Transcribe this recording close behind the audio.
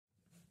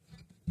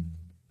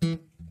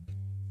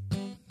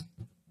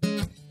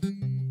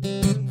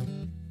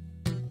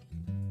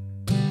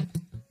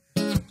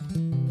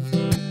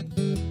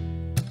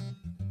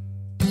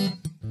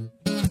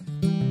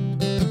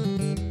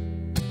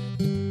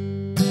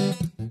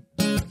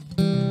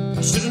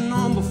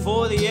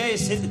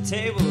hit the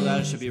table,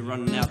 I should be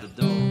running out the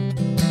door.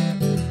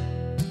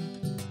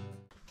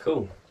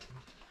 Cool.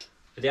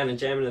 We're down and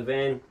jamming the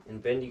van in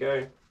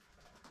Bendigo.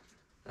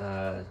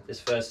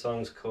 This first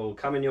song's called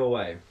Coming Your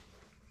Way.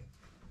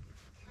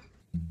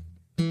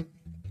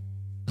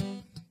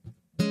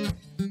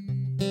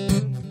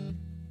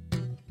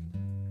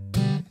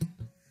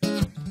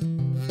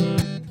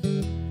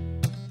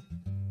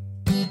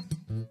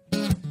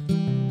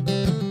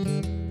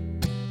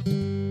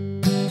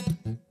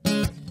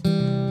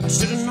 I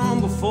should've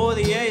known before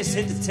the ace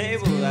hit the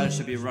table that I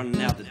should be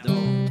running out the door.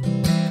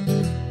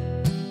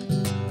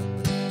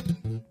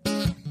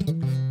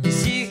 You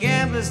see, a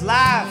gambler's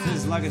life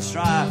is like a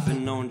strife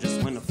and knowing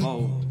just when to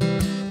fold.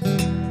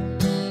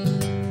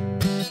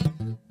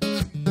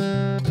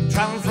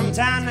 Traveling from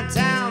town to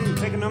town,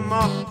 picking them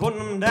up, putting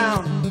them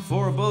down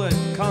before a bullet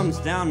comes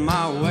down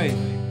my way.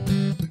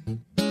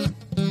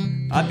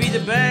 I'd be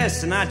the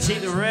best and I'd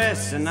cheat the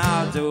rest, and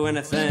I'll do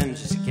anything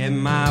just to get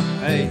my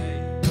pay.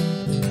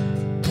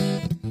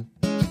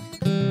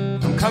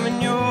 I'm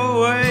coming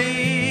your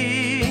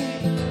way,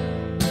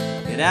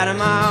 get out of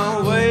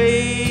my way.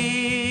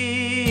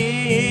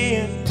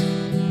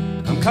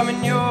 I'm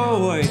coming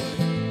your way,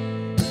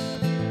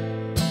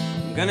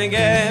 I'm gonna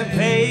get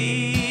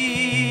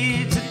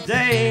paid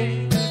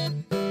today.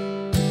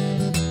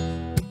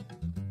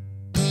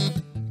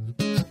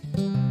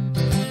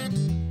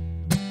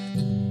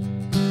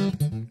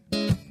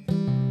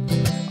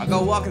 I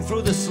go walking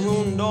through the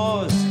saloon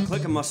doors,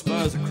 clicking my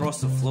spurs across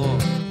the floor,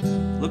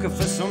 looking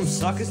for some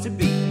suckers to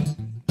beat.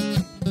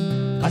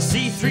 I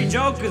see three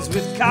jokers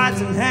with cards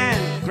in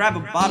hand, grab a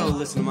bottle,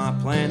 listen to my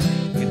plan.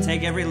 I can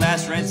take every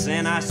last red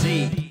cent I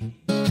see.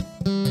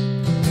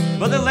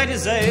 But the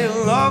ladies, they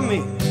love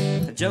me.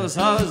 A jealous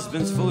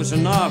husband's foolish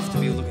enough to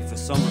be looking for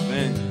some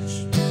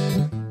revenge.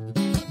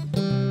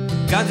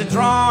 Guns are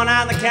drawn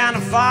out the count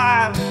of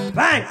 5.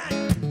 Bang!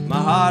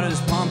 My heart is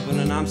pumping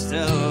and I'm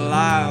still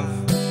alive.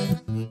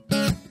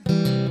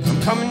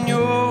 I'm coming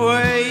your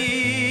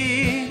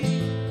way,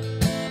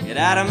 get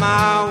out of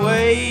my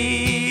way.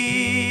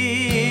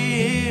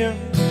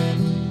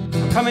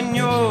 I'm coming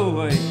your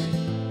way,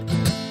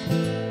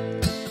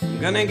 I'm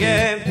gonna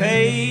get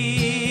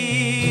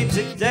paid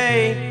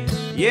today.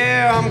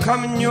 Yeah, I'm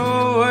coming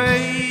your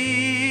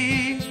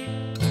way,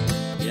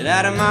 get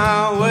out of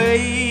my way.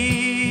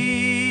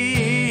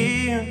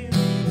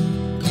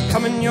 I'm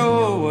coming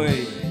your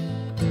way,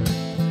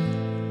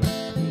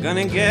 I'm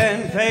gonna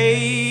get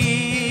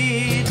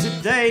paid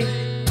today.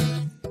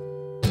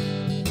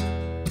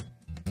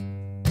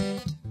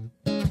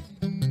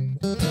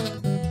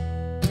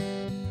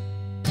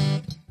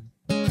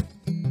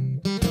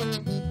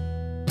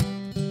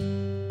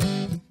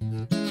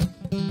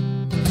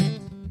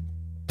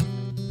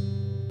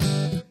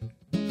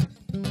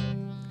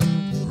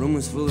 The room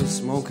was full of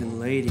smoking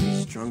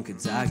ladies,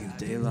 drunkards argue,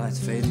 daylight's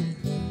fading.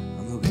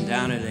 I'm looking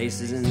down at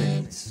aces and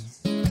eights.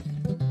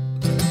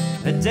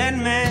 A dead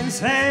man's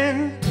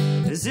hand,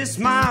 is this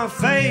my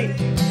fate?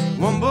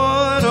 One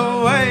bullet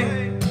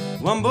away,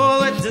 one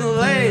bullet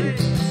delayed.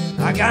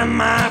 I got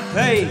my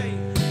pay,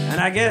 and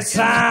I guess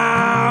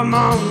I'm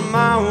on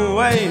my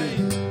way.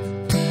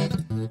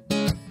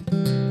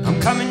 I'm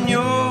coming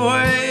your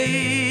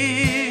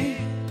way,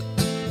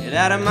 get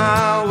out of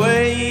my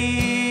way.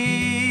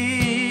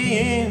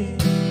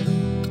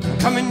 I'm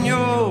coming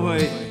your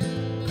way,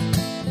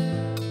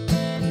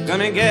 I'm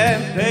gonna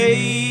get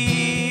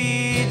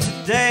paid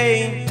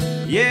today.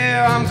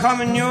 Yeah, I'm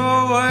coming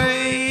your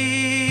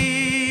way,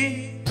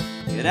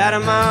 get out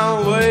of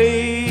my way.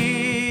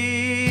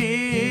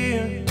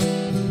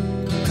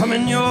 I'm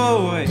coming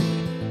your way,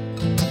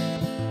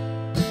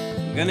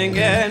 I'm gonna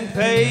get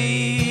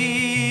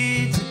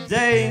paid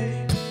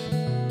today.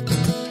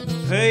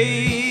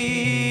 Paid